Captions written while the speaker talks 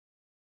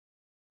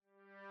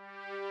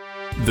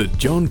The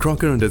John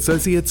Crocker and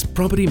Associates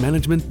Property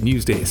Management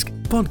News Desk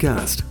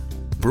podcast.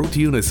 Brought to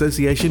you in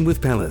association with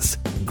Palace,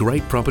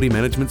 great property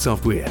management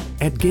software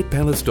at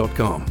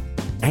getpalace.com.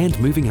 And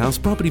Moving House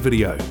Property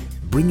Video,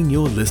 bringing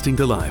your listing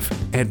to life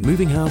at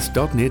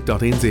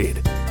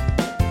movinghouse.net.nz.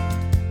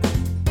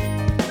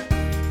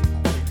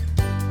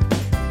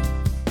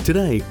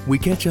 Today, we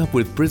catch up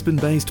with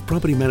Brisbane-based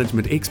property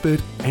management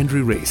expert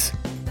Andrew Rees.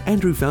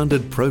 Andrew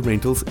founded Pro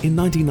Rentals in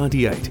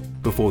 1998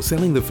 before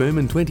selling the firm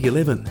in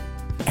 2011.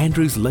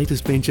 Andrew's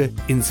latest venture,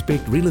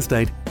 Inspect Real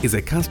Estate, is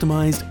a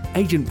customised,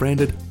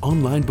 agent-branded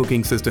online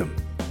booking system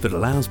that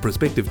allows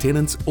prospective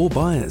tenants or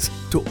buyers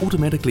to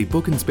automatically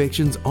book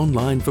inspections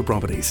online for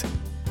properties.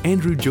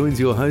 Andrew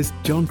joins your host,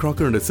 John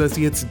Crocker and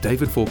Associates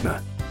David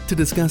Faulkner, to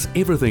discuss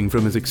everything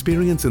from his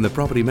experience in the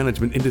property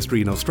management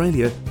industry in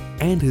Australia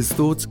and his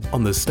thoughts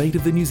on the state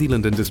of the New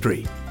Zealand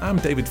industry. I'm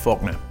David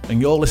Faulkner, and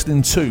you're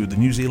listening to the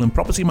New Zealand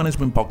Property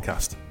Management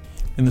Podcast.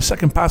 In the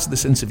second part of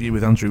this interview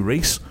with Andrew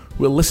Rees,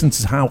 we'll listen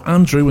to how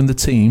Andrew and the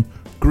team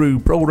grew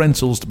Pro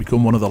Rentals to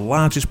become one of the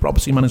largest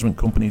property management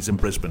companies in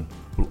Brisbane.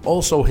 We'll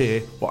also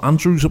hear what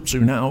Andrew's up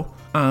to now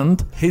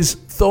and his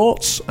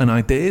thoughts and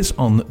ideas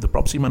on the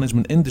property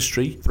management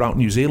industry throughout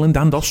New Zealand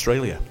and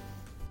Australia.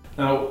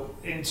 Now,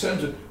 in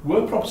terms of,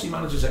 were property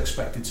managers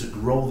expected to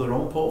grow their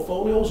own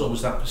portfolios, or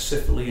was that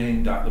specifically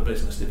aimed at the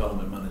business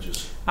development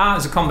managers?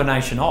 It's a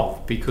combination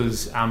of,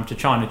 because to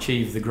try and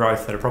achieve the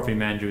growth that a property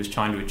manager was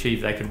trying to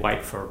achieve, they could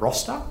wait for a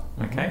roster,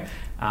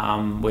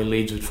 where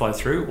leads would flow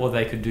through, or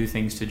they could do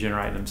things to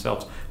generate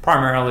themselves.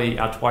 Primarily,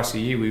 twice a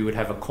year, we would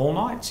have a call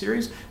night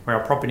series where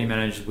our property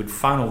managers would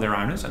phone all their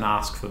owners and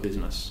ask for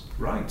business.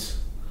 Right.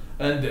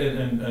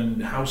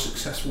 And how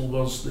successful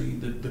was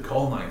the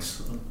call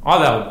nights?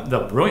 Oh, they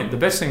were brilliant. The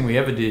best thing we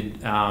ever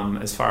did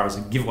as far as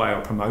a giveaway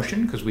or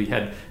promotion, because we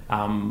had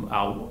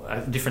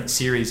a different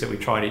series that we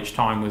tried each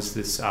time, was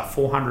this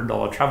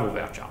 $400 travel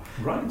voucher.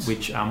 Right.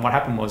 Which what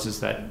happened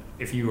was that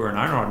if you were an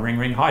owner, I'd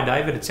ring, hi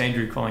David, it's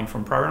Andrew calling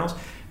from Pro Rentals.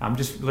 I'm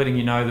just letting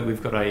you know that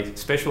we've got a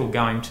special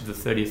going to the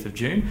 30th of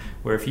June,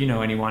 where if you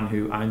know anyone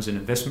who owns an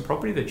investment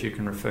property that you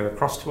can refer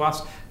across to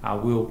us,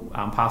 we'll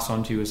pass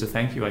on to you as a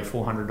thank you a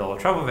 $400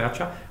 travel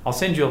voucher. I'll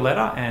send you a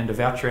letter and a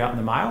voucher out in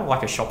the mail,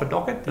 like a shopper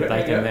docket that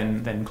they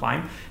can then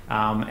claim.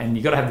 And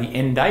you've got to have the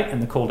end date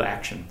and the call to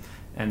action.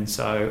 And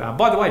so,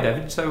 by the way,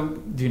 David, so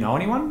do you know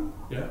anyone?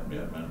 Yeah,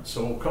 man.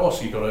 So of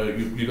course you got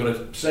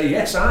to say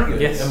yes, aren't you?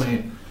 Yes. I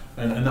mean,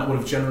 and that would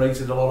have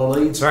generated a lot of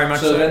leads. Very much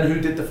so. So then, who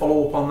did the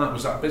follow up on that?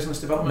 Was that business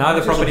development? No,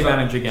 the property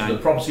manager again. So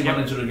the property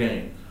manager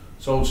again.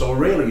 So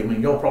really, I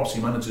mean, your property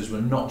managers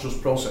were not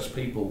just process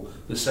people,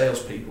 the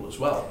sales people as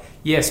well.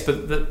 Yes, but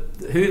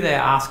who they're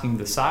asking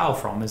the sale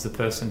from is the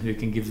person who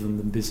can give them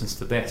the business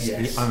the best,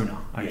 yes. the owner,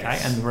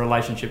 yes. and the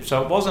relationship.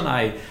 So it wasn't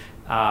a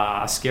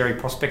scary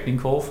prospecting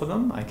call for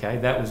them,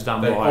 that was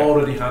done They by...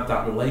 already had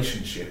that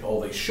relationship,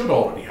 or they should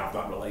already have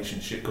that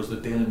relationship, because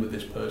they're dealing with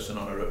this person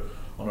on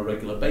a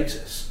regular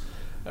basis,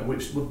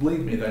 which would lead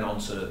me then on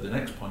to the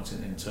next point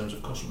in terms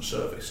of customer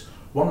service.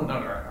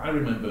 I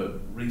remember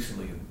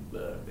recently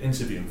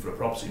interviewing for a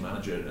property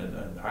manager,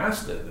 and I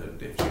asked her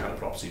if she had a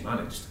property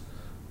managed.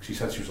 She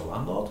said she was a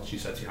landlord. She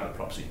said she had a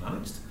property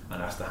managed,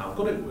 and asked her how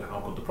good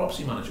the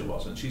property manager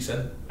was, and she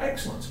said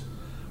excellent.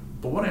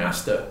 But when I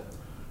asked her,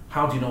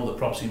 how do you know the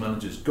property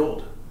manager's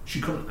good? She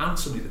couldn't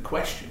answer me the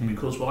question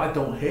because, well, I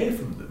don't hear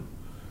from them.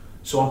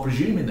 So I'm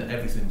presuming that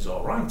everything's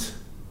all right.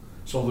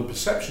 So the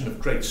perception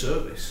of great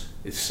service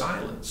is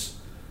silence.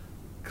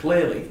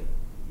 Clearly,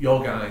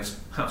 your guys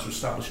had to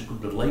establish a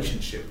good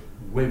relationship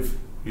with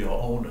your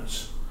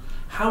owners.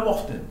 How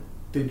often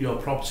did your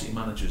property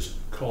managers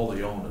call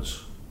the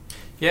owners?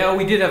 Yeah, well,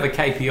 we did have a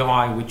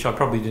KPI, which I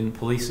probably didn't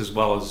police as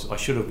well as I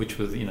should have, which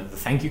was the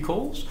thank you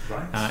calls.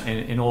 Right.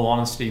 In all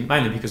honesty,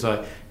 mainly because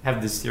I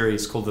have this theory,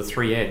 it's called the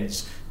 3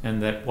 Eds,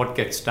 and that what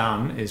gets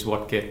done is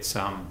what gets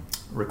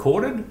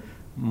recorded,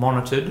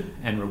 monitored,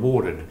 and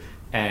rewarded.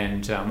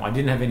 And I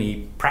didn't have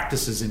any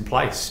practices in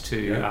place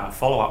to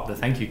follow up the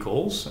thank you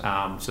calls,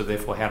 so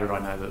therefore how did I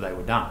know that they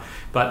were done?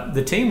 But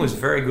the team was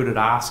very good at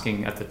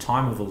asking at the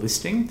time of the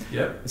listing,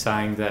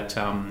 saying that,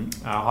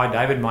 hi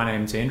David, my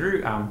name's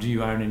Andrew, do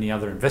you own any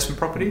other investment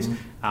properties?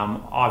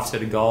 I've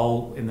set a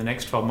goal in the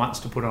next 12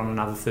 months to put on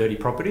another 30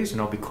 properties, and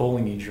I'll be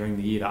calling you during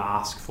the year to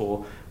ask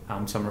for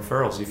some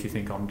referrals if you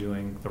think I'm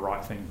doing the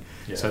right thing.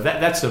 Yeah. So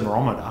that's the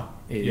barometer,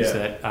 is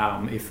that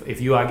if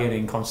you are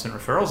getting constant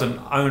referrals, an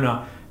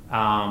owner...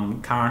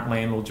 current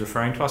landlords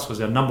referring to us was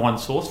our number one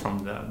source from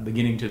the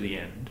beginning to the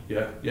end.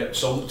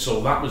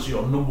 So that was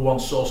your number one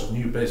source of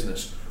new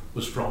business,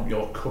 was from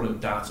your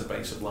current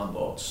database of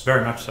landlords.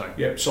 Very much so.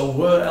 So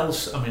where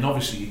else? I mean,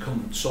 obviously you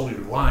couldn't solely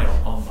rely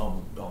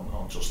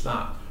on just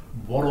that.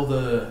 What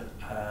other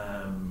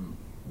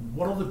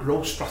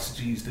growth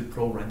strategies did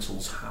Pro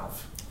Rentals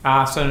have?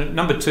 So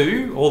number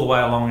 2, all the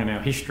way along in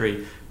our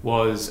history,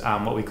 was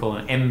what we call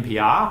an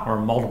MPR, or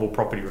a multiple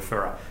property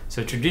referrer.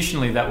 So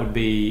traditionally that would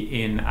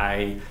be in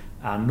a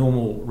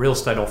normal real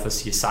estate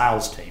office, your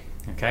sales team.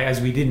 Okay, as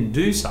we didn't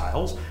do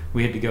sales,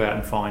 we had to go out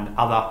and find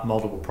other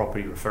multiple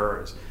property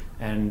referrers.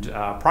 And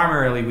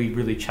primarily we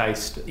really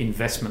chased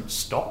investment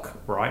stock,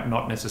 right?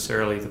 Not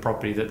necessarily the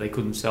property that they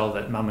couldn't sell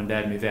that mum and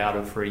dad move out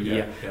of for a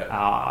year.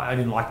 I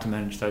didn't like to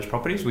manage those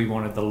properties. We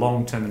wanted the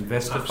long-term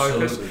investor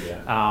focus.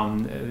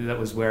 That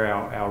was where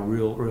our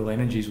real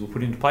energies were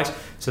put into place.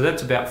 So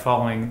that's about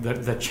following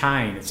the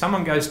chain. If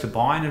someone goes to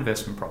buy an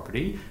investment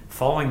property,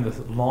 following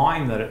the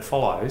line that it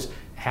follows,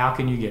 how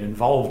can you get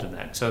involved in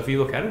that? So if you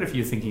look at it, if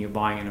you're thinking of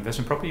buying an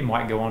investment property, you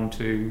might go on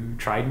to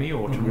Trade Me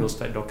or to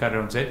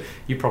realestate.co.nz.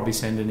 You probably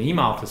send an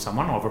email to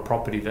someone of a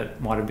property that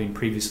might have been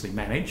previously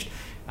managed.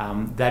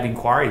 That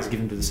inquiry is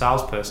given to the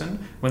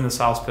salesperson. When the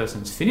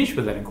salesperson's finished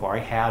with that inquiry,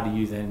 how do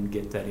you then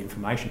get that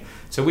information?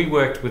 So we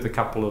worked with a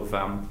couple of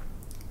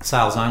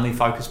sales-only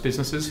focused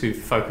businesses who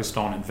focused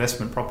on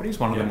investment properties.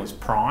 One of them was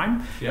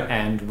Prime,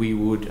 and we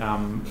would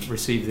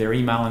receive their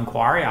email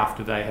inquiry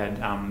after they had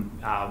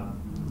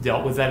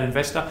dealt with that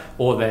investor,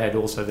 or they had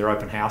also their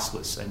open house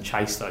lists and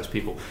chase those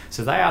people.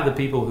 So they are the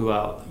people who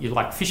are, you're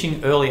like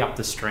fishing early up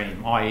the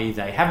stream, i.e.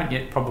 they haven't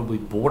yet probably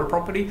bought a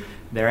property,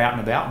 they're out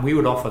and about. We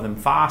would offer them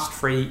fast,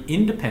 free,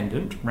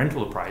 independent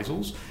rental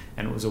appraisals,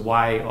 and it was a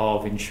way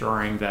of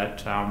ensuring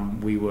that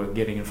we were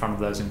getting in front of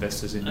those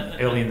investors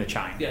early in the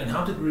chain. Yeah, and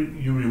how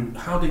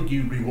did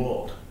you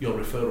reward your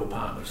referral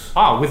partners?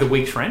 With a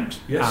week's rent.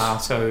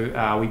 Yes.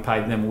 So we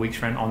paid them a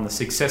week's rent on the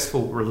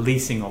successful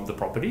releasing of the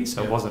property,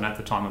 so it wasn't at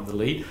the time of the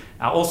lead.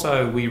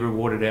 Also, we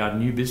rewarded our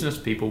new business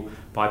people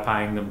by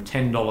paying them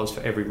 $10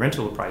 for every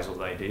rental appraisal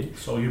they did.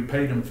 So you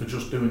paid them for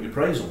just doing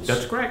appraisals?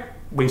 That's correct.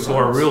 We saw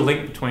a real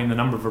link between the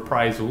number of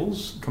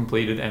appraisals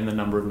completed and the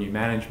number of new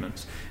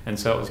managements. And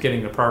so it was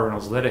getting the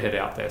ProRentals letterhead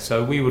out there.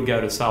 So we would go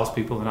to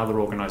salespeople and other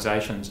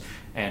organisations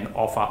and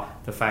offer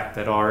the fact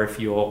that, if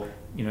you're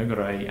got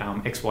a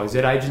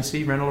XYZ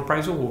agency rental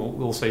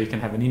appraisal, also you can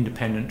have an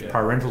independent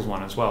ProRentals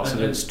one as well. So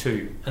there's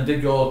two. And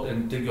did your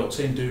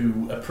team do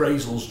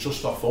appraisals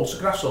just off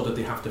photographs, or did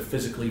they have to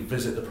physically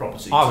visit the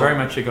property? Very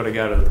much you got to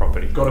go to the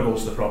property. Got to go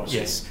to the property.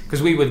 Yes,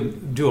 because we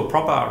would do a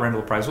proper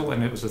rental appraisal,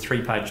 and it was a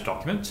 3-page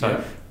document.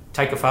 So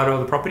take a photo of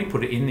the property,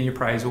 put it in the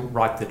appraisal,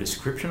 write the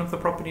description of the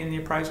property in the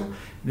appraisal.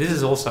 This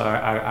is also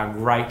a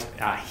great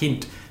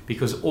hint,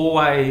 because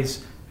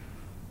always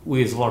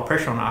there's a lot of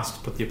pressure on us to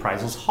put the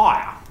appraisals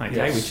higher,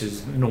 which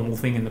is a normal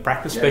thing in the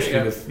practice,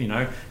 especially with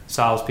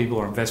salespeople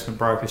or investment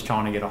brokers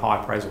trying to get a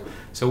high appraisal.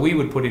 So we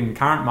would put in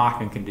current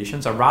market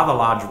conditions, a rather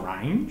large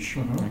range,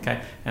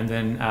 and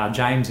then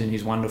James, in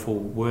his wonderful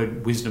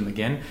word wisdom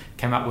again,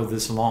 came up with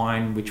this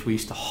line which we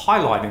used to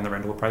highlight in the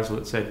rental appraisal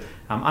that said,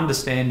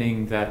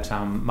 understanding that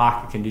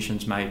market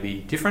conditions may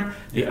be different,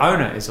 the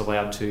owner is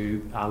allowed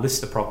to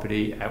list the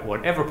property at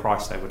whatever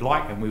price they would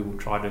like, and we will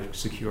try to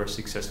secure a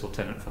successful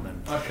tenant for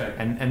them.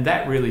 And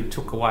that really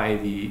took away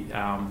the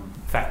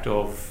fact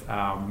of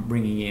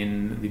bringing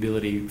in the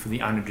ability for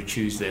the owner to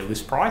choose their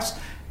list price,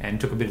 and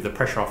took a bit of the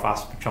pressure off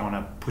us for trying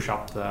to push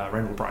up the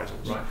rental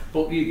appraisals. Right.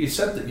 But you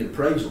said that your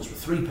appraisals were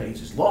 3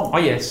 pages long. Oh,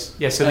 yes.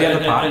 Yes, so the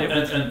other part...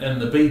 And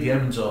the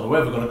BDMs or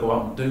whoever are going to go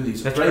out and do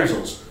these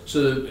appraisals. Correct.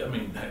 So, I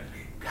mean,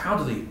 how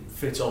do they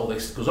fit all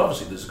this? Because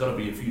obviously there's got to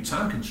be a few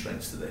time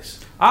constraints to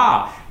this.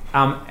 Our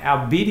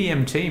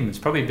BDM team is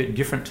probably a bit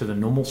different to the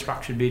normal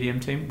structured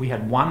BDM team. We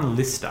had 1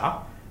 lister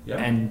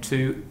and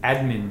 2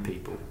 admin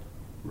people.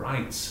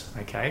 Right.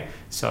 Okay.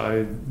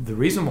 So the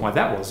reason why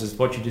that was is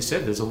what you just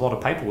said. There's a lot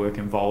of paperwork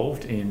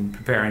involved in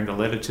preparing the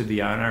letter to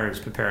the owner, is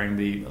preparing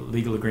the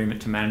legal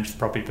agreement to manage the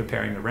property,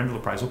 preparing the rental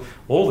appraisal.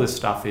 All this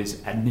stuff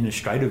is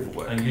administrative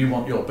work. And you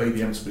want your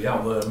BDM to be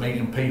out there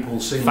meeting people,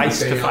 seeing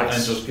face the to deal, face,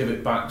 and just give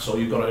it back. So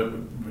you've got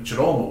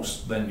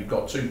you've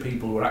got 2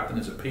 people who are acting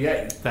as a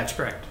PA. That's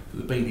correct. For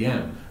the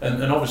BDM,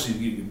 and obviously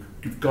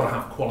you've got to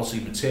have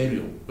quality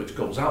material which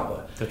goes out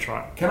there. That's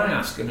right. Can I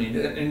ask,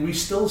 and we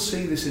still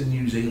see this in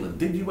New Zealand,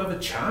 did you ever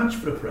charge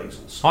for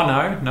appraisals? Oh,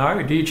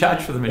 no. Do you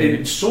charge for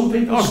them? Some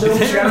people still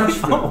charge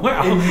for them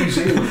in New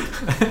Zealand.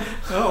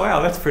 Oh,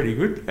 wow, that's pretty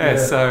good.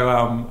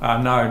 So,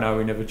 no,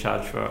 we never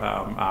charge for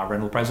our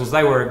rental appraisals.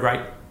 They were a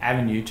great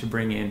avenue to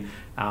bring in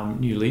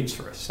new leads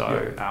for us.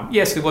 So,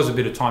 yes, there was a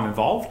bit of time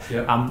involved.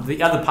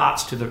 The other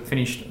parts to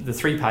finished the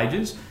 3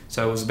 pages.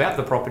 So it was about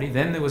the property.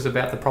 Then there was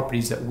about the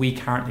properties that we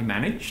currently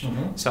managed.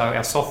 So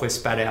our software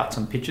spat out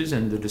some pictures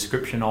and the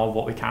description of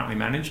what we currently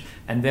manage.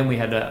 And then we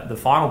had the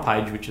final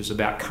page, which is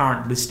about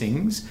current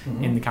listings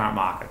in the current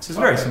markets. It's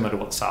very similar to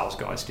what the sales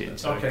guys did.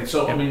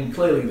 So, I mean,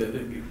 clearly,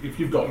 if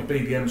you've got your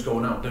BDMs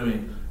going out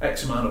doing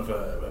X amount of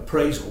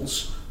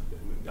appraisals,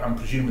 I'm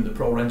presuming the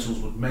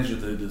ProRentals would measure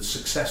the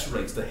success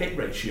rates, the hit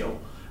ratio.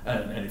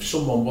 And if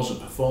someone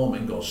wasn't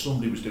performing, or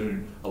somebody was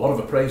doing a lot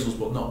of appraisals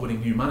but not winning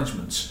new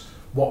managements,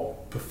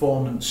 what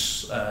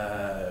performance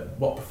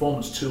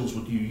tools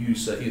would you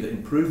use to either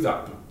improve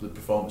the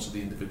performance of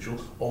the individual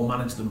or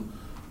manage them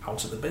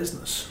out of the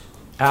business?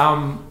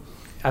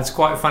 It's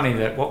quite funny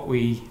that what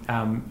we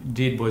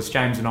did was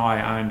James and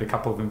I owned a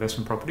couple of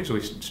investment properties, we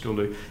still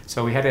do.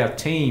 So we had our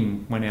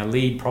team, when our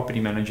lead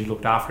property manager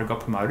looked after it, got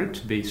promoted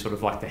to be sort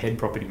of like the head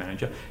property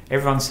manager.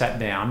 Everyone sat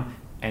down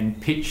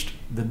and pitched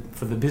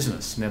for the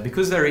business. Now,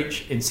 because they're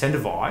each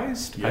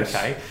incentivised, Yes.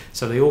 okay,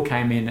 so they all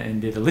came in and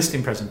did a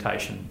listing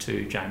presentation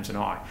to James and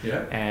I.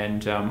 Yeah.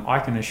 And I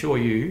can assure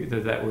you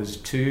that that was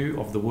two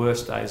of the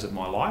worst days of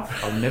my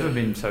life. I've never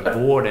been so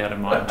bored out of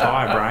my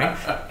entire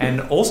brain, and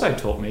also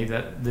taught me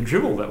that the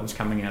dribble that was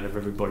coming out of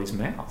everybody's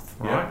mouth,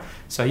 right? Yeah.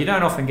 So you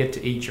don't often get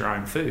to eat your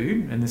own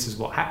food, and this is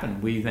what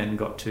happened. We then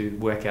got to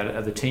work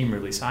out the team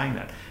really saying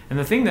that. And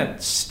the thing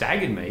that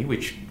staggered me,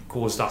 which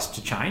caused us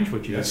to change,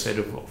 what you Yes. just said,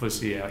 of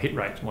obviously our hit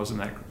rate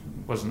wasn't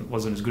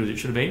as good as it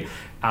should have been,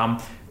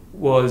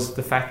 was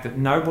the fact that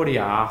nobody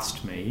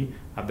asked me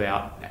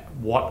about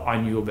what I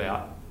knew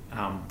about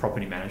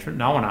property management.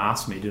 No one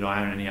asked me, did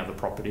I own any other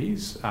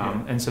properties?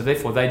 And so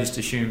therefore they just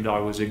assumed I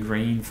was a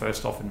green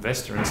first-off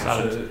investor and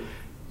started...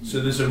 So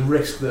there's a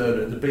risk there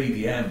that the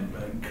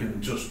BDM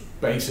can just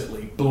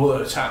basically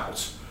blurt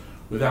out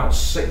without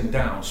sitting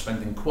down,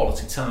 spending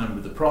quality time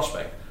with the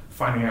prospect,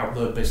 finding out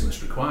their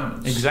business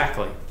requirements.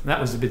 Exactly. That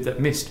was the bit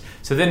that missed.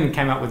 So then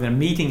came up with a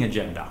meeting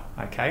agenda,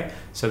 okay?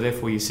 So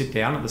therefore you sit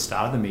down at the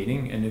start of the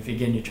meeting, and if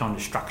again you're trying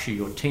to structure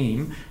your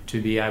team to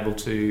be able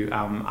to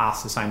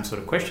ask the same sort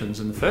of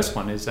questions. And the first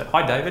one is that,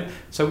 hi David,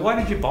 so why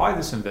did you buy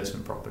this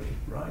investment property?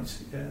 Right,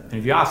 yeah. And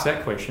if you ask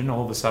that question,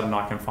 all of a sudden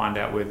I can find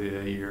out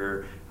whether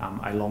you're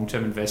a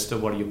long-term investor,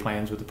 what are your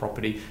plans with the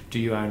property, do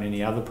you own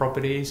any other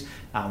properties,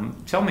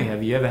 tell me,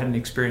 have you ever had an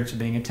experience of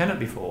being a tenant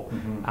before,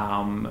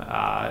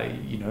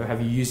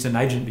 have you used an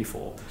agent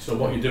before? So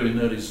what you're doing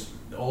there is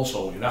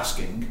also you're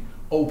asking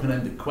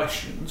open-ended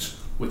questions,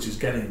 which is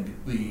getting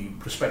the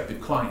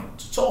prospective client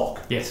to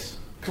talk. Yes.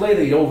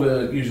 Clearly,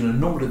 over using a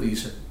number of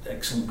these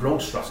excellent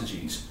growth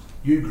strategies,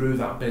 you grew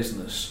that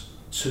business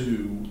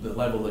to the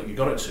level that you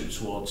got it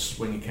towards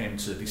when you came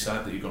to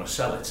decide that you're going to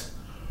sell it.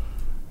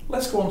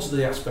 Let's go on to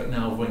the aspect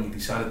now of when you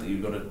decided that you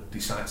were going to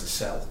decide to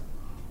sell.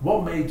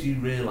 What made you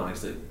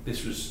realise that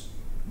this was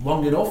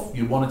long enough,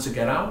 you wanted to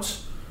get out?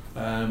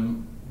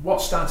 What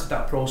started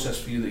that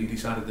process for you that you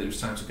decided that it was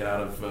time to get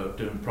out of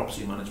doing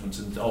property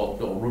management or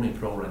running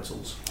pro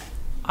rentals?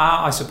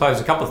 I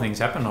suppose a couple of things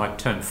happened. I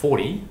turned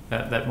 40.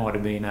 That might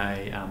have been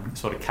a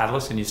sort of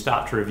catalyst, and you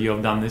start to review,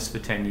 I've done this for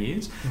 10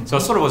 years. Mm-hmm. So I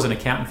sort of was an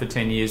accountant for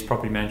 10 years,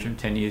 property management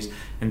 10 years,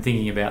 and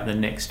thinking about the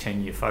next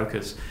 10-year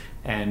focus.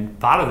 And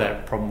part of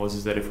that problem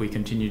was that if we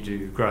continued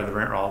to grow the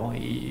rent roll,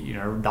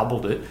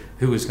 doubled it,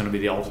 who was going to be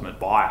the ultimate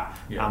buyer?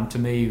 Yeah. To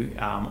me,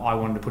 I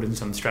wanted to put in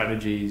some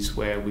strategies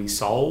where we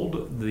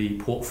sold the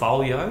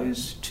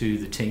portfolios to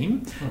the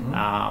team.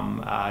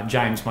 Mm-hmm.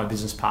 James, my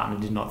business partner,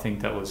 did not think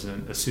that was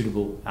a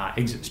suitable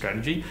exit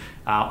strategy.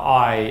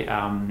 I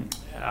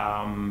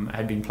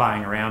had been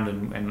playing around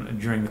and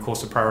during the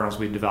course of Pro Rentals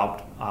we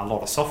developed a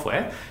lot of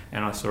software,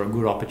 and I saw a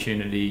good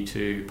opportunity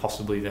to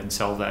possibly then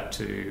sell that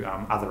to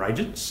other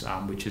agents,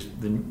 which is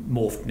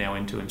morphed now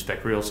into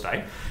Inspect Real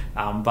Estate.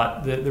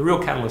 But the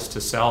real catalyst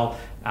to sell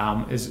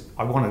is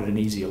I wanted an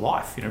easier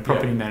life.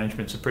 Property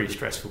management's a pretty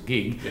stressful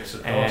gig. Yes,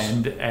 of course.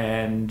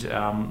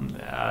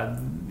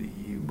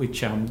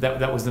 And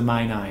that was the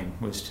main aim,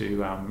 was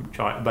to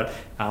try. But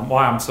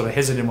why I'm sort of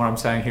hesitant what I'm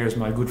saying here is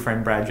my good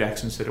friend Brad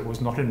Jackson said it was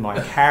not in my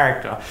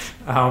character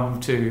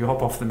to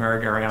hop off the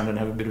merry-go-round and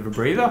have a bit of a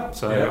breather.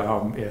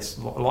 So yes,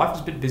 life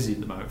is a bit busy at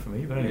the moment for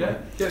me. But anyway.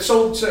 Yeah.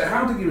 So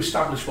how did you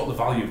establish what the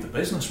value of the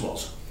business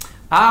was?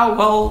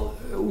 Well,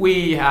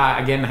 we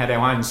again had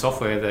our own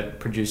software that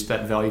produced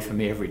that value for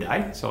me every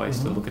day. So I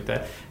used to look at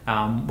that.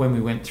 When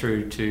we went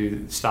through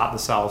to start the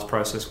sales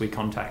process, we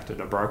contacted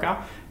a broker,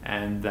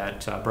 and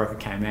that broker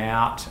came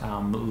out,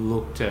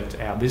 looked at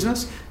our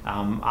business,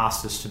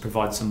 asked us to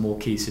provide some more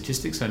key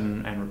statistics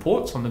and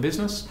reports on the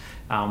business.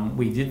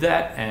 We did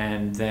that,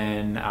 and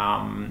then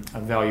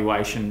a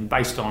valuation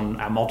based on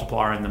our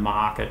multiplier in the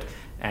market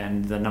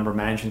and the number of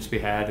managements we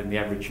had and the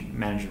average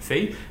management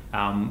fee,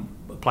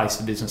 placed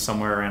the business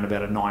somewhere around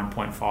about a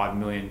 $9.5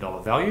 million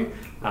value.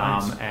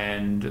 Nice.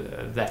 And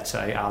that's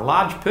a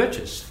large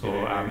purchase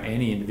for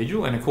any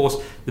individual. And of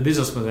course, the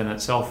business within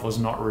itself was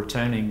not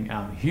returning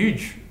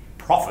huge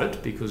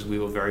profit because we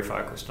were very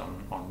focused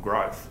on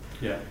growth.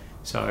 Yeah.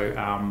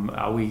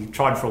 So we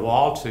tried for a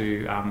while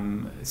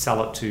to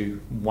sell it to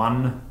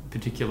one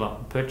particular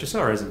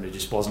purchaser, as in there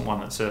just wasn't one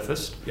that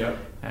surfaced. Yeah.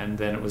 And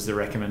then it was the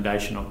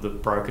recommendation of the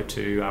broker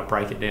to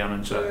break it down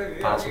into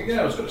parcels.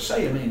 Yeah, I was going to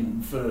say,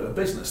 for a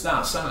business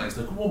that size,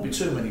 there won't be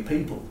too many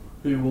people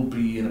who will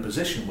be in a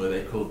position where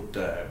they could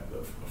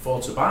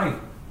afford to buy.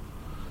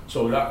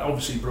 So that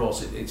obviously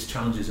brought its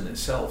challenges in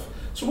itself.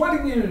 So why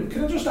didn't you,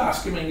 can I just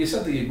ask, you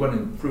said that you went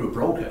in through a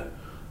broker.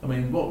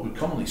 What we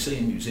commonly see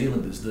in New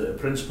Zealand is that a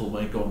principal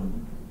may go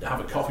and have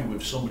a coffee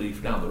with somebody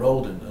down the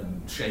road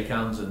and shake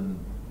hands and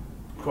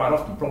quite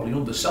often probably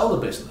undersell the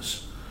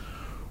business.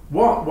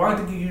 Why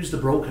did you use the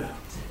broker?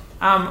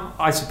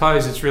 I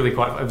suppose it's really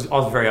I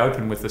was very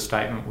open with the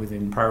statement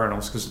within Pro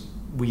Rentals because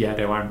we had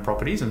our own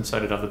properties and so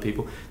did other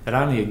people, that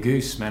only a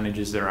goose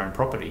manages their own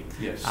property.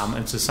 Yes.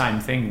 It's the same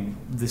thing.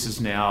 This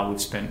is now,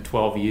 we've spent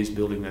 12 years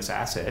building this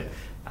asset.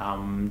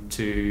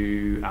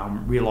 to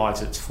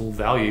realise its full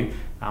value.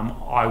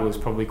 I was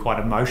probably quite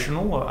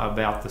emotional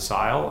about the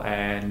sale,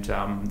 and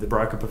the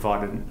broker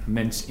provided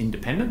immense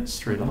independence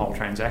through the whole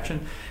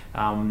transaction.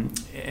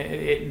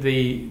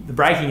 The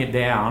breaking it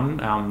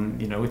down,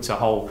 it's a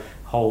whole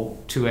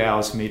 2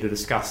 hours for me to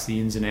discuss the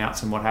ins and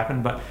outs and what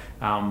happened, but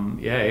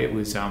it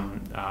was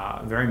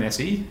very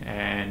messy,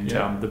 and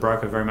the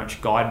broker very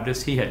much guided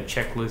us. He had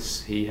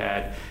checklists, he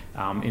had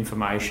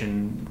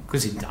information,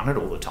 because he'd done it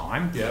all the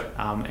time,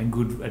 and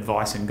good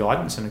advice and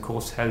guidance, and of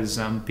course has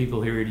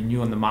people who already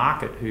knew in the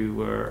market who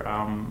were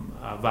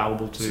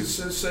available to...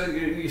 So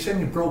you're saying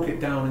you broke it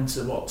down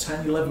into,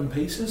 10, 11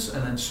 pieces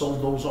and then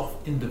sold those off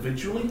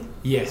individually?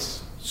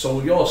 Yes.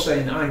 So you're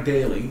saying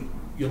ideally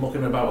you're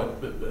looking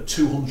about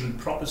 200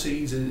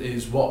 properties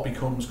is what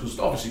becomes, because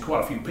obviously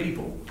quite a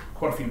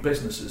few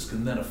businesses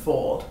can then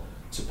afford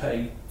to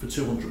pay for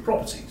 200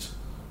 properties,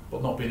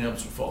 but not being able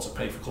to afford to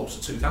pay for close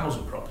to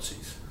 2,000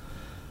 properties.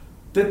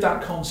 Did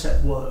that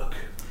concept work?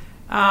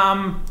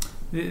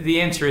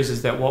 The answer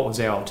is that what was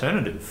our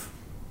alternative?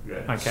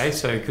 Yes. Okay,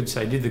 so you could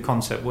say, did the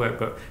concept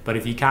work? But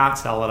if you can't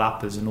sell it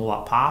up as an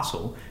all-up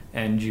parcel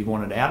and you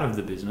want it out of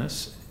the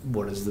business,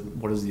 what is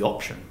the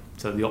option?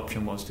 So the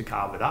option was to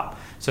carve it up.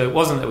 So it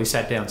wasn't that we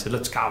sat down and said,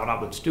 let's carve it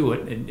up, let's do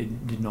it.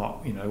 It did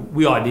not,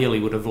 we ideally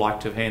would have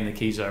liked to have hand the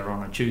keys over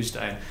on a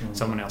Tuesday and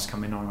someone else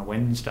come in on a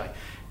Wednesday.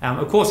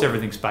 Of course,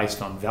 everything's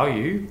based on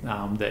value,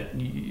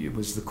 it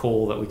was the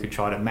call that we could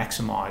try to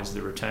maximise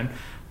the return.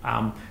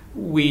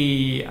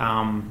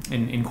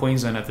 In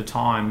Queensland at the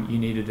time, you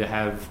needed to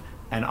have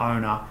an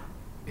owner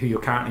who you're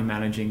currently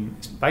managing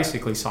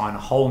basically sign a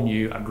whole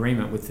new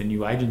agreement with the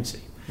new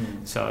agency.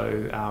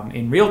 So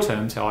in real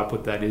terms, how I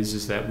put that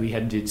is that we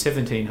did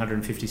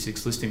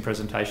 1,756 listing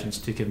presentations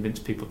to convince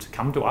people to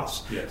come to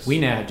us. Yes. We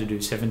now had to do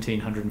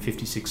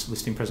 1,756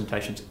 listing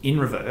presentations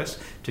in reverse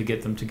to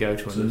get them to go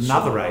to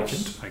another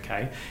agent,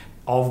 okay,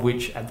 of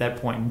which at that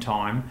point in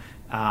time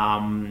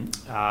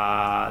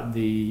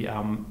the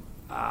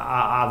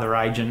other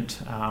agent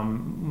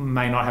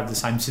may not have the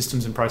same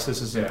systems and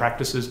processes and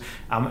practices,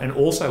 and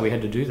also we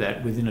had to do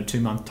that within a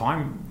 2-month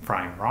time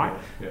frame, right?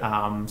 It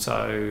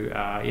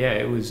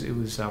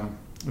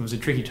was a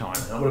tricky time.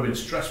 That would have been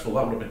stressful.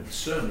 That would have been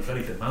certainly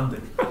very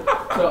demanding.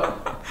 So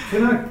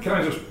can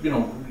I just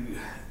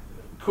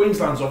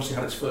Queensland's obviously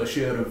had its fair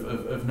share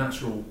of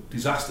natural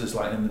disasters,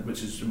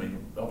 which is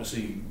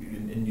obviously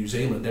in New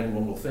Zealand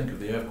everyone will think of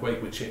the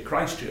earthquake which hit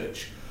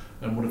Christchurch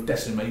and would have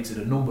decimated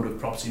a number of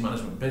property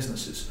management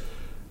businesses.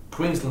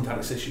 Queensland had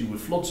its issue with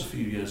floods a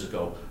few years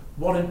ago.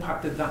 What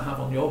impact did that have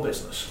on your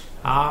business?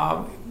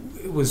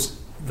 It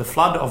was the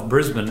flood of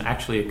Brisbane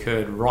actually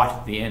occurred right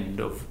at the end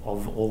of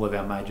all of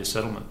our major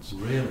settlements.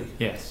 Really?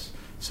 Yes.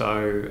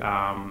 So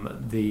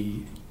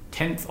the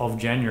 10th of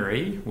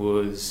January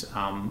was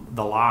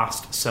the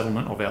last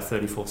settlement of our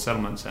 34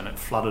 settlements, and it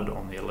flooded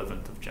on the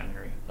 11th of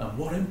January. And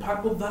what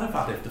impact would that have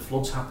had if the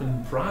floods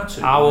happened prior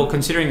to? Well,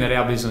 considering that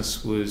our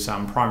business was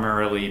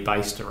primarily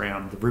based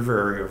around the river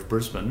area of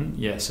Brisbane,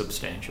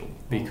 substantial,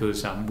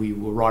 because we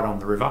were right on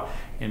the river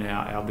in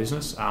our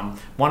business.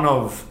 One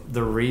of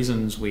the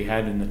reasons we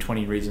had in the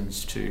 20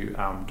 reasons to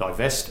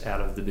divest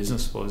out of the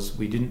business was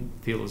we didn't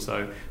feel as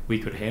though we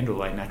could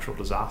handle a natural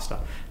disaster.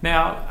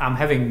 Now,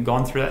 having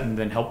gone through that and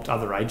then helped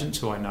other agents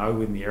who I know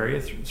in the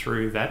area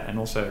through that, and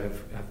also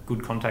have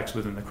good contacts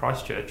within the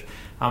Christchurch,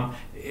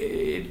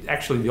 it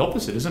actually the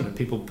opposite, isn't it?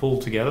 People pull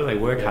together, they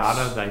work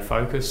harder, they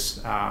focus,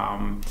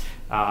 and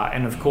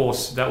of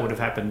course that would have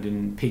happened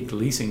in peak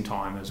leasing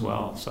time as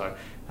well. So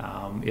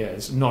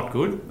it's not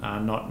good,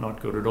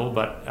 not good at all.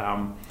 But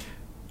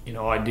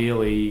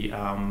ideally,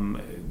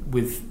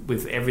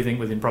 with everything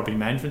within property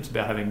management, it's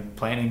about having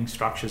planning,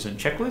 structures, and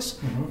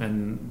checklists,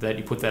 and that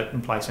you put that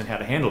in place and how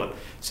to handle it.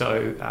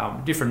 So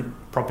different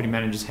property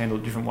managers handle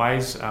it different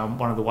ways.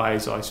 One of the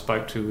ways I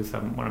spoke to with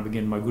one of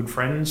my good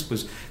friends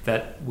was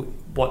that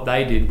what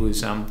they did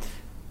was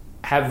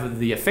have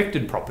the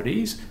affected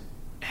properties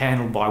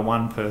handled by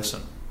one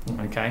person.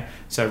 Okay,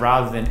 so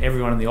rather than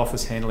everyone in the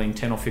office handling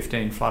 10 or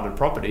 15 flooded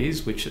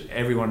properties, which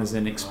everyone is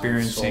then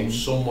experiencing.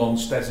 So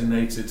someone's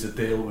designated to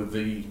deal with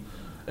the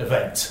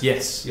event.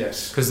 Yes.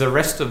 Because the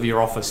rest of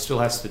your office still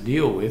has to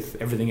deal with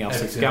everything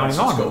else that's going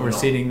on. We're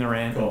sitting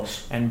around,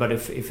 but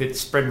if it's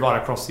spread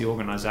right across the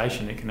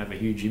organisation, it can have a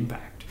huge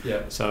impact.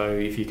 Yeah. So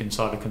if you can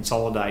sort of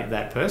consolidate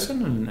that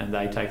person and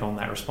they take on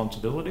that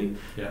responsibility,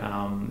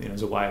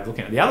 there's a way of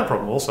looking at it. The other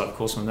problem also, of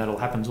course, when that all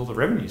happens, all the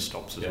revenue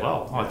stops as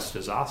well. It's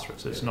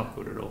disastrous. It's not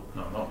good at all.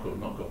 No, not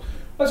good.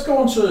 Let's go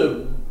on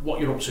to what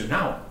you're up to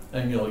now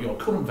and your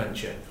current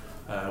venture,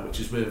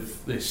 which is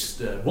with this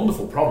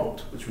wonderful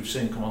product which we've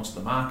seen come onto the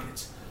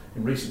market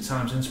in recent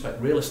times,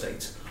 Inspect Real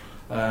Estate.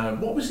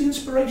 What was the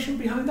inspiration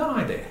behind that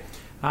idea?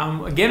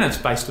 Again, it's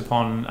based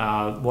upon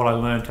what I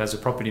learnt as a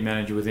property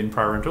manager within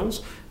Pro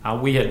Rentals.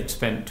 We had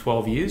spent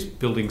 12 years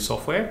building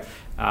software,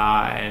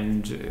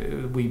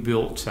 and we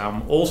built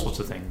all sorts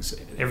of things.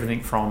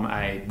 Everything from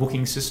a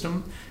booking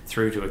system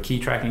through to a key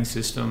tracking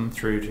system,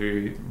 through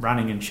to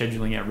running and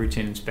scheduling our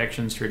routine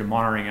inspections, through to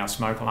monitoring our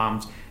smoke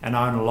alarms, an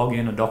owner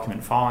login, a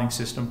document filing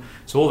system.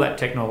 So all that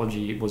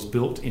technology was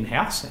built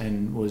in-house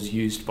and was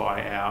used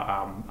by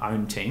our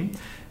own team.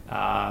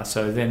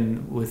 So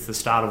then with the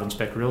start of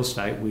Inspect Real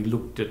Estate, we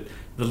looked at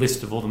the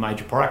list of all the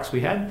major products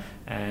we had,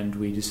 and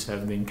we just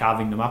have been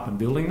carving them up and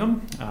building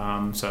them.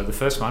 So the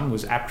first one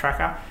was App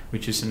Tracker,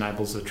 which just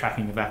enables the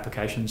tracking of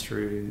applications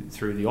through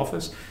the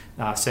office.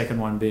 Second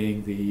one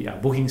being the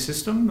booking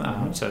system,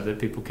 so that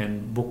people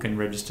can book and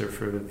register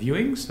for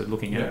viewings, so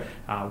looking at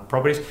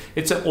properties.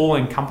 It's an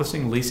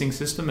all-encompassing leasing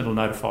system. It'll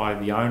notify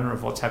the owner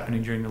of what's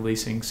happening during the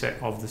leasing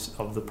set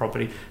of the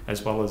property,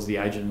 as well as the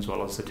agent, as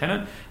well as the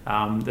tenant.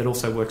 That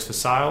also works for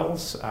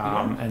sales,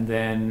 and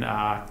then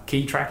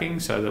key tracking,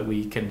 so that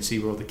we can see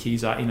where all the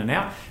keys are in and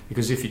out.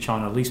 Because if you're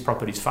trying to lease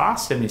properties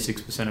fast,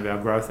 76% of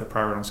our growth at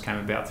Pro Rentals came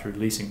about through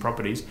leasing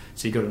properties,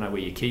 so you've got to know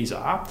where your keys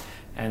are.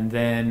 And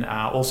then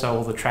also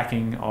all the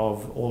tracking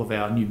of all of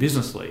our new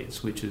business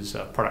leads, which is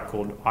a product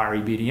called IRE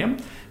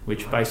BDM,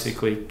 which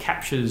basically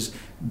captures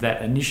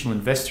that initial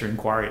investor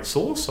inquiry at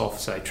source off,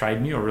 say,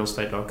 Trade Me or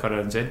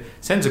realestate.co.nz,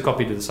 sends a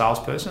copy to the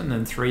salesperson, and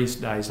then 3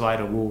 days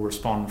later will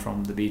respond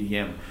from the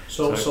BDM.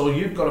 So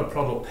you've got a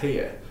product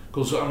here.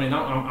 Because I mean,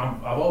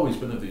 I've always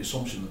been of the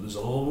assumption that there's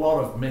a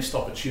lot of missed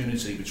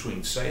opportunity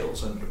between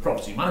sales and the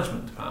property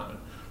management department.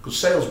 Because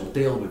sales will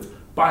deal with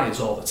buyers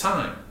all the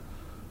time,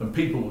 and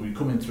people will be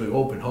coming through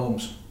open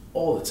homes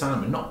all the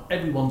time, and not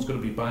everyone's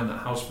going to be buying that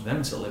house for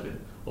them to live in.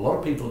 A lot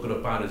of people are going to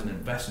buy it as an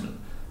investment.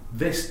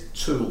 This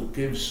tool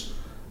gives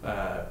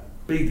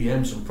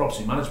BDMs and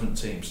property management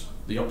teams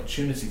the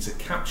opportunity to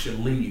capture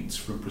leads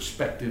from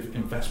prospective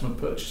investment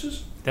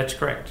purchasers. That's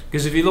correct.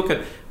 Because if you look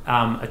at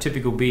a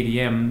typical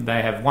BDM,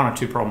 they have one or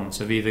two problems.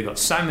 They've either got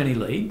so many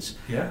leads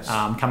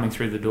coming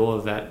through the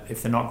door that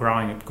if they're not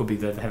growing, it could be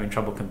that they're having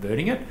trouble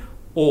converting it,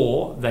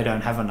 or they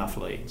don't have enough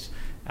leads.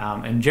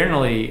 And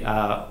generally,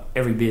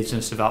 every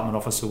business development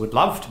officer would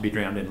love to be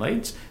drowned in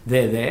leads.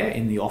 They're there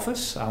in the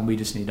office. We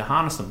just need to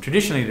harness them.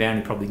 Traditionally, they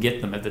only probably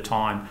get them at the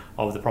time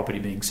of the property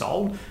being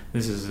sold.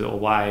 This is a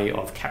way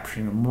of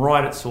capturing them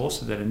right at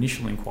source of that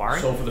initial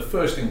inquiry. So for the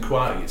first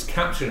inquiry, it's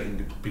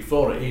capturing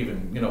before it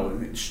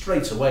even,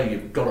 straight away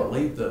you've got a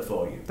lead there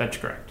for you. That's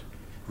correct.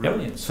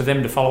 Brilliant. Yep. For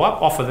them to follow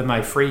up, offer them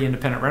a free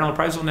independent rental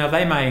appraisal. Now,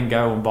 they may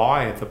go and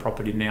buy the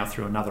property now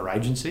through another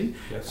agency,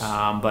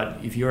 but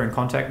if you're in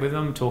contact with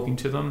them, talking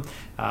to them,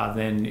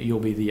 then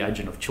you'll be the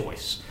agent of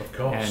choice. Of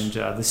course. And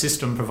the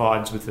system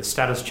provides with the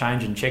status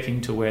change and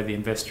checking to where the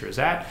investor is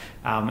at,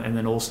 and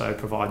then also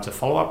provides a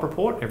follow-up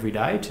report every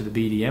day to the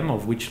BDM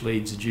of which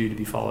leads are due to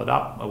be followed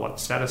up, or what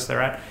status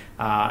they're at,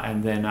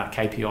 and then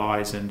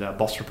KPIs and a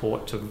BOSS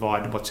report to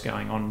provide what's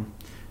going on.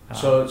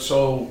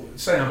 So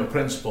say I'm a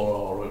principal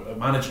or a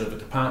manager of a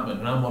department,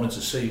 and I'm wanting to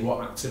see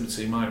what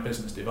activity my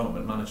business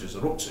development managers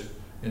are up to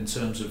in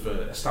terms of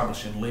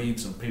establishing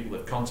leads and people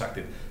they've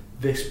contacted.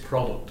 This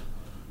product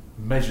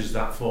measures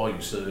that for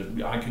you, so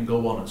that I can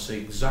go on and see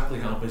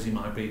exactly how busy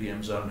my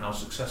BDMs are and how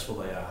successful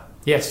they are.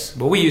 Yes,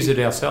 well, we use it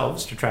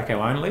ourselves to track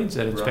our own leads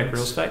at Inspect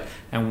Real Estate,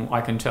 and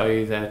I can tell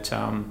you that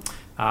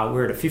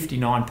we're at a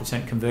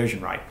 59%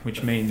 conversion rate,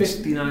 which means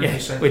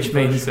 59%, which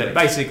means that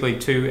basically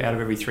 2 out of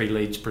every 3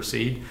 leads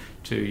proceed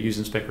to use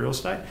Inspect Real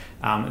Estate.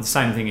 The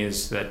same thing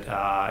is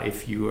that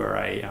if you are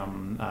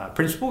a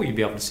principal, you'll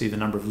be able to see the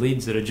number of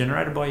leads that are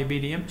generated by your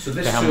BDM. So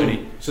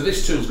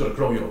this tool's got to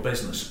grow your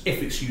business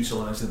if it's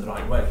utilised in the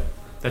right way.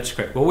 That's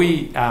correct. Well,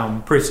 we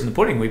proofs in the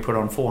pudding. We put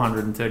on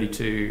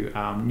 432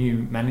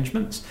 new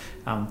managements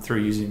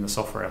through using the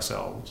software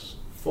ourselves.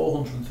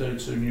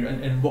 432 new,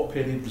 and what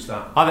period was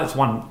that? Oh, that's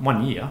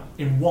one year.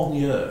 In 1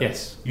 year?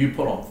 Yes. You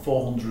put on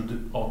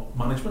 400 odd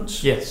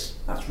managements? Yes.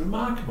 That's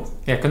remarkable.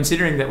 Yeah,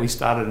 considering that we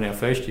started in our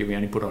first year, we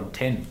only put on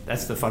 10.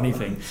 That's the funny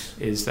thing,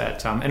 is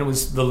that, and it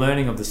was the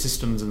learning of the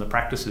systems and the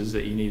practices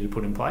that you needed to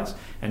put in place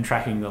and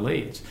tracking the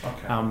leads.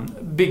 Okay.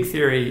 Big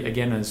theory,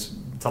 again, is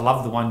to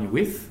love the one you're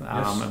with,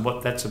 Yes. and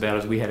what that's about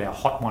is we had our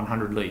hot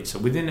 100 leads. So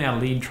within our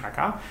lead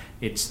tracker,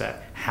 it's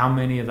that how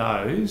many of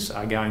those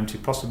are going to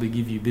possibly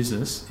give you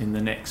business in the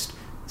next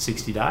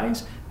 60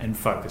 days, and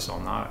focus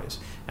on those.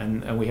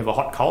 And we have a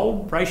hot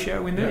cold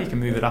ratio in there. You can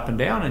move it up and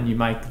down, and you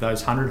make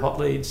those 100 hot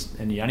leads,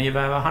 and you only have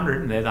over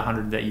 100, and they're the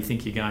 100 that you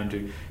think you're going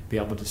to be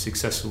able to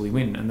successfully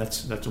win, and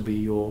that will be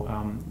your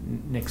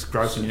next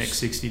growth in your next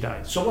 60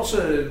 days. So what's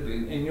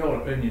in your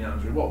opinion,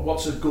 Andrew,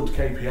 what's a good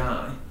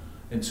KPI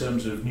in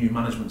terms of new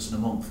managements in a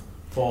month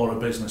for a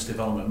business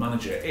development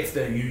manager if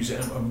they're using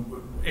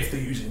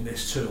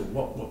this tool?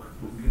 What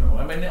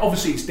I mean,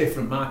 obviously it's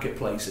different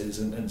marketplaces,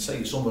 and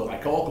say somewhere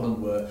like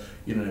Auckland, where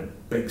you're in a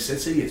big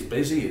city, it's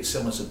busy, it's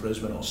similar to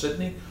Brisbane or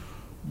Sydney.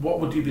 What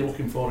would you be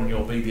looking for in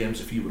your BDMs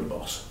if you were a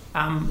boss?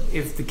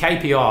 If the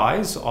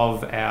KPIs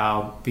of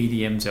our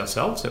BDMs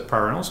ourselves at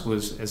Pro Rentals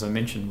was, as I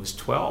mentioned, was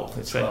 12.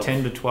 It's 12. that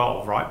 10 to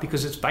 12, right?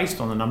 Because it's based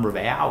on the number of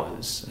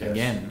hours, Yes.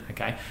 again,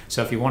 okay?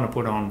 So if you want to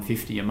put on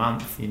 50 a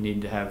month, you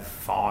need to have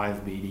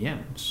 5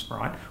 BDMs,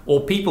 right?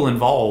 Or people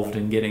involved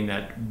in getting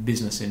that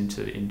business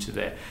into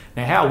there.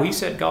 Now, how we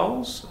set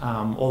goals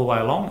all the way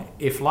along,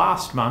 if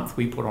last month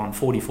we put on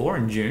 44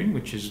 in June,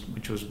 which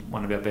was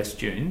one of our best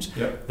Junes,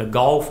 Yep. the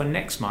goal for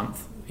next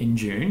month in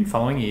June,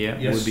 following year,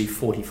 Yes. would be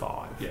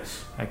 45.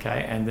 Yes.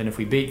 Okay, and then if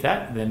we beat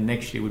that, then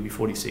next year would be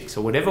 46.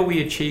 So whatever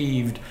we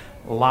achieved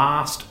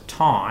last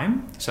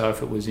time, so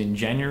if it was in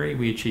January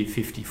we achieved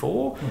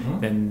 54,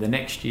 then the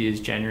next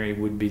year's January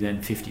would be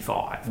then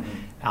 55.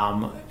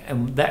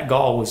 And that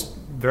goal was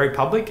very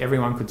public,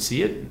 everyone could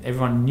see it,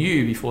 everyone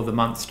knew before the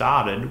month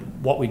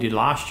started what we did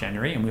last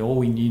January, and all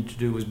we needed to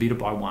do was beat it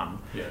by 1.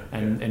 Yeah.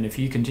 And if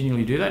you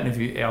continually do that, and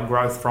if our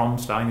growth from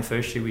starting the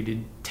first year we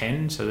did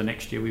 10, so the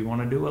next year we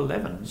want to do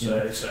 11.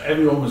 So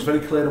everyone was very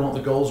clear on what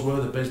the goals were,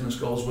 the business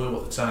goals were,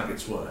 what the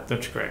targets were.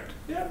 That's correct.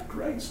 Yeah,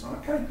 great.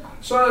 Okay.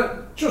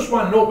 So just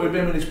winding up with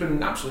him, and it's been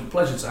an absolute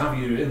pleasure to have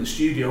you in the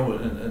studio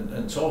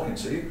and talking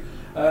to you.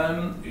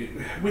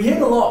 We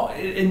hear a lot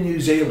in New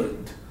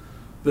Zealand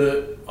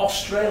that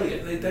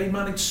Australia, they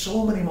manage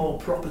so many more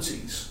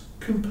properties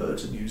compared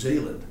to New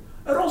Zealand.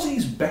 Are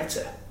Aussies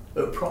better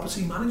at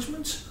property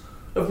management?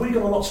 Have we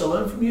got a lot to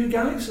learn from you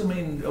guys? I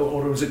mean,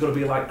 or is it going to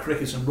be like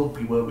cricket and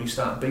rugby where we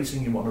start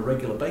beating you on a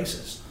regular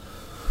basis?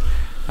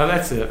 Oh,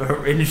 that's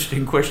an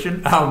interesting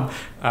question. How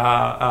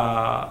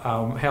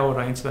would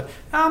I answer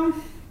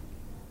that?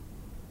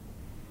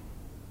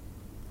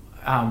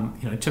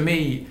 To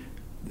me,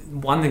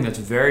 one thing that's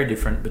very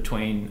different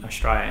between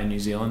Australia and New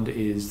Zealand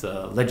is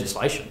the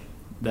legislation.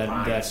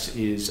 That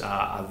is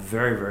a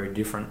very, very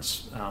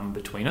difference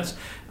between us.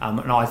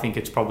 And I think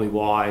it's probably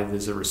why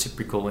there's a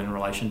reciprocal in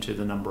relation to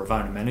the number of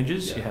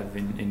owner-managers you have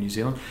in New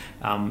Zealand.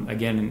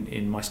 Again,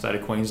 in my state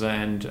of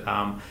Queensland,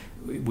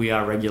 we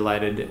are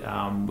regulated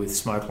with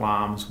smoke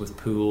alarms, with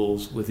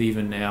pools, with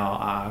even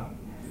now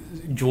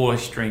joy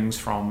strings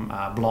from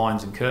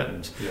blinds and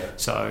curtains. Yeah.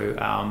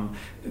 So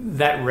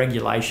that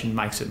regulation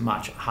makes it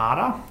much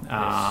harder.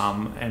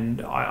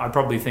 And I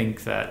probably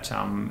think that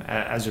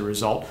as a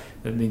result,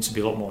 there needs to be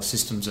a lot more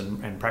systems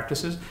and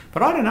practices.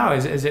 But I don't know,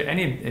 has there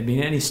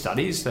been any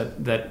studies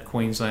that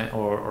Queensland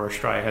or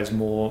Australia has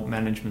more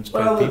managements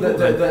per people?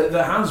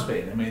 There has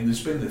been. I mean,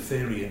 there's been the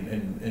theory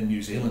in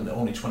New Zealand that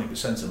only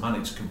 20% are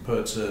managed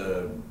compared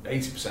to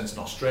 80% in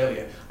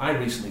Australia. I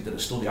recently did a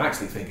study. I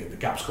actually think the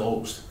gap's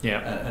closed.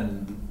 Yeah.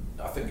 And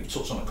I think you've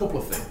touched on a couple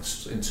of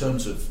things in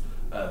terms of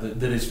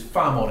there is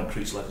far more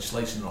increased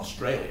legislation in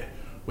Australia,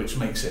 which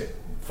makes it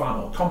far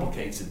more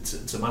complicated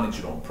to manage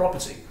your own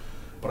property.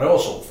 But I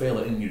also feel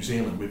that in New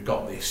Zealand we've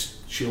got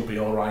this she'll be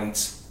alright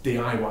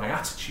DIY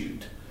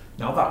attitude.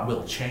 Now that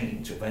will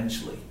change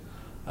eventually,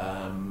 but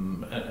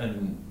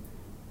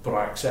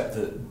I accept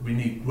that we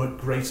need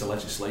greater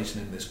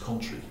legislation in this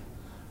country,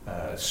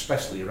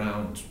 especially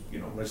around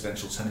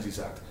Residential Tenancies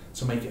Act,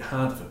 to make it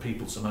harder for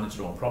people to manage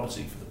their own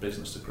property for the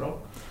business to grow.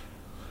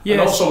 Yes.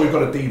 And also we've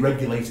got a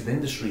deregulated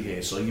industry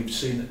here, so you've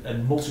seen a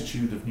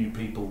multitude of new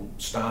people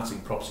starting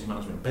property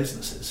management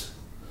businesses,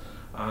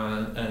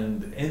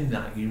 and in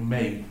that you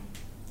may,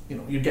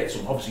 you get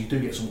some, obviously you do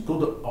get some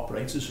good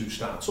operators who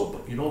start up,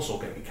 but you'd also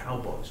get your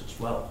cowboys as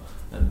well,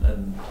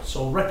 and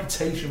so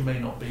reputation may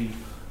not be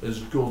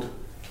as good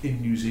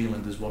in New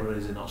Zealand as what it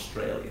is in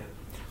Australia.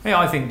 Yeah,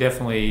 I think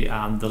definitely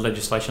the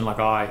legislation, like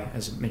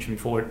as I mentioned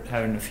before,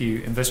 having a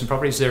few investment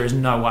properties, there is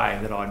no way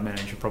that I'd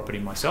manage a property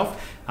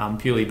myself,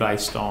 purely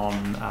based on,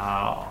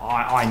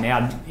 I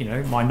now,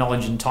 my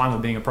knowledge and time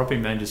of being a property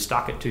manager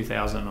stuck at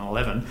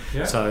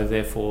 2011, so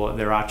therefore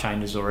there are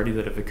changes already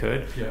that have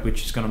occurred,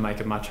 which is going to make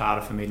it much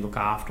harder for me to look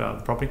after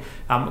the property.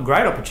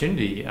 Great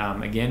opportunity,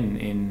 again,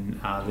 in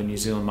the New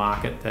Zealand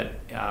market,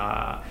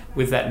 that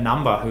with that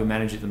number who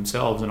manage it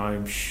themselves, and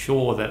I'm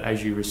sure that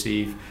as you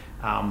receive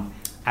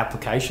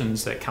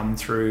applications that come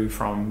through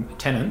from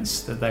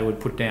tenants, that they would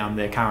put down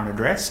their current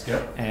address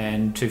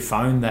and to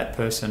phone that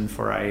person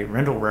for a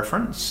rental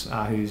reference,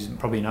 who's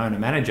probably an owner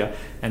manager,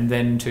 and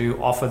then to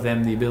offer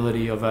them the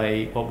ability of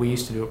what we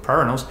used to do at Pro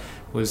Rentals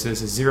was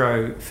there's a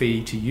zero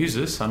fee to use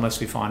us unless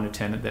we find a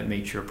tenant that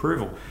meets your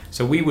approval.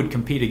 So we would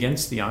compete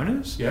against the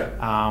owners,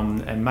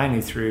 and mainly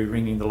through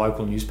ringing the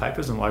local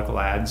newspapers and local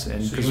ads.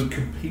 And so you would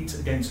compete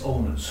against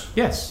owners?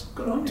 Yes.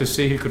 Good on you. To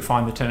see who could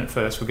find the tenant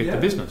first would get the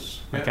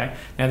business. Okay.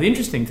 Now the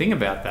interesting thing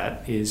about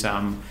that is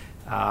an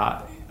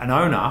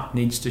owner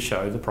needs to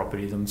show the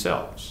property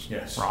themselves.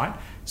 Yes. Right?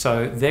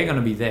 So they're going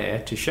to be there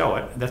to show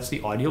it. That's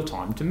the ideal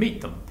time to meet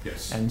them.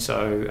 Yes. And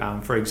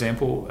so, for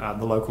example,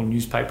 the local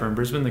newspaper in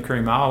Brisbane, the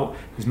Courier Mail,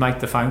 is make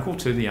the phone call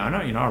to the owner.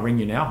 I ring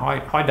you now.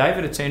 Hi,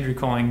 David. It's Andrew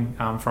calling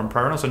from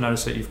Pro Rentals. I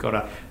noticed that you've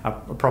got a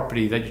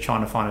property that you're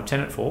trying to find a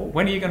tenant for.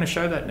 When are you going to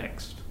show that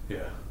next?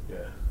 Yeah.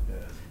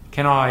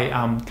 Can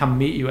I come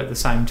meet you at the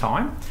same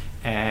time?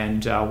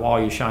 And while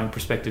you're showing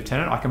prospective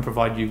tenant, I can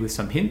provide you with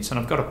some hints. And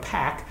I've got a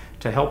pack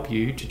to help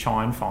you to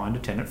try and find a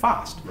tenant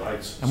fast. Right.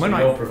 And so when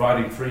you're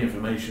providing free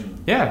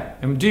information. Yeah.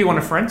 And do you want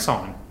a for rent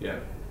sign? Yeah.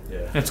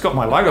 It's got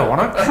my logo on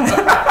it.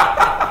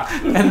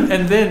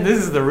 and then this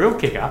is the real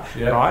kicker,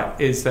 right?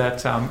 Is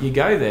that you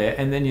go there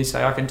and then you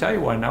say, I can tell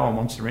you why no one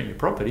wants to rent your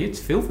property. It's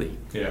filthy.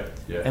 Yeah.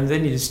 And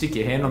then you just stick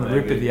your hand on the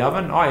roof of the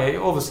oven. Oh yeah,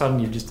 all of a sudden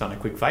you've just done a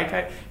quick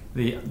vacate.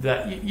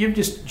 You're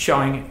just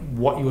showing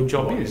what your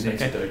job is.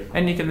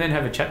 And you can then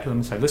have a chat to them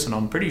and say, listen,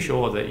 I'm pretty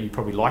sure that you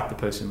probably liked the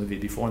person who lived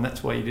here before, and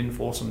that's why you didn't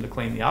force them to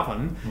clean the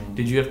oven.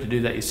 Did you have to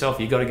do that yourself?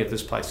 You got to get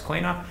this place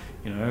cleaner.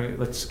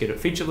 Let's get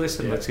it feature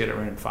listed, let's get it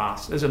rented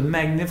fast. There's a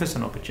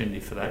magnificent opportunity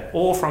for that,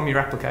 all from your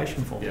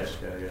application forms. Yeah.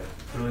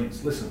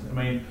 Brilliant. Listen, I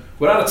mean,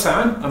 we're out of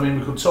time. I mean,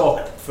 we could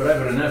talk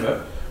forever and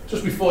ever.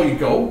 Just before you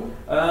go,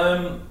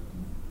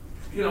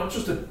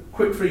 just a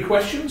quick 3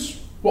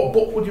 questions. What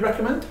book would you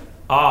recommend?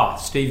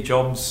 Steve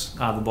Jobs,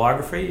 the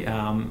biography.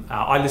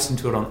 I listened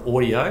to it on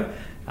audio,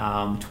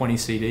 20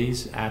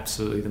 CDs,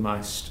 absolutely the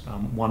most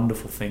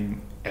wonderful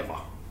thing ever.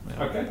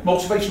 Okay.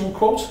 Motivational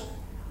quote?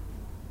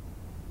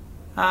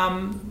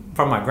 From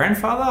my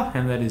grandfather,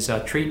 and that is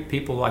treat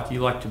people like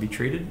you like to be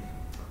treated.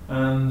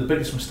 And the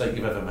biggest mistake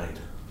you've ever made?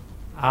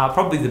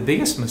 Probably the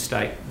biggest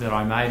mistake that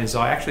I made is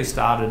I actually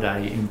started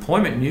an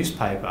employment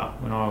newspaper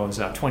when I was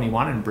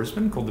 21 in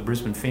Brisbane called the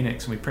Brisbane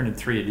Phoenix, and we printed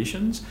 3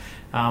 editions.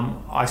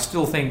 I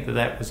still think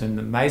that was an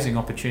amazing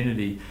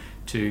opportunity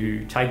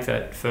to take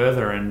that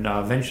further and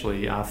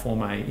eventually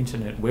form an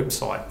internet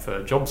website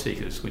for job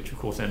seekers, which of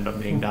course ended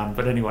up being done.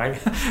 But anyway,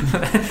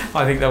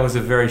 I think that was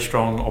a very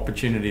strong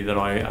opportunity that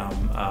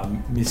I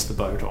missed the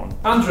boat on.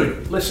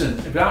 Andrew, listen,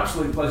 it's been an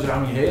absolute pleasure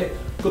having you here.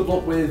 Good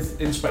luck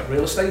with Inspect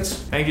Real Estate.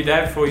 Thank you,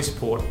 Dave, for your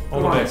support.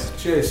 All the best.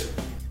 Cheers.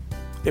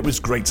 It was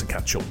great to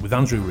catch up with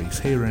Andrew Rees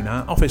here in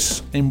our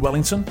office in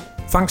Wellington.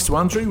 Thanks to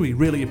Andrew, we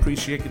really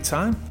appreciate your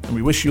time, and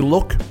we wish you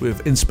luck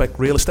with Inspect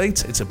Real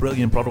Estate. It's a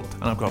brilliant product,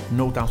 and I've got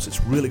no doubt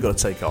it's really going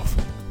to take off.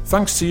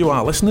 Thanks to you,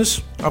 our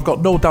listeners. I've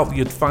got no doubt that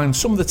you'd find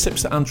some of the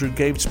tips that Andrew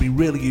gave to be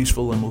really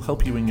useful and will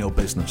help you in your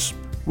business.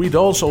 We'd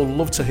also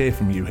love to hear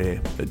from you here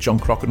at John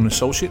Crocker &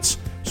 Associates,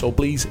 so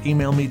please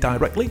email me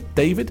directly,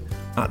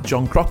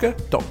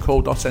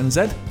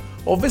 david@johncrocker.co.nz,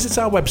 or visit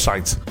our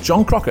website,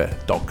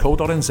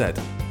 johncrocker.co.nz.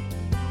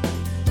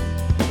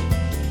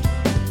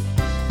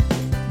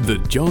 The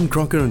John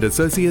Crocker &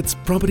 Associates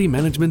Property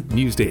Management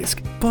News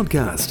Desk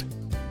podcast.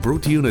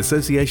 Brought to you in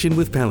association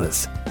with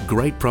Palace,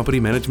 great property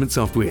management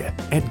software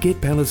at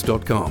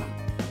getpalace.com.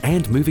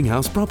 And Moving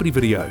House Property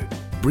Video,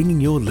 bringing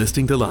your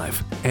listing to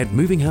life at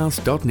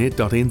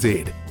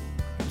movinghouse.net.nz.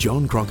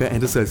 John Crocker &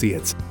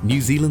 Associates, New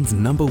Zealand's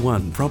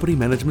 #1 property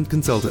management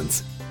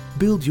consultants.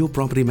 Build your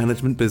property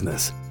management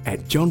business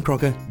at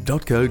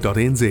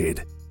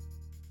johncrocker.co.nz.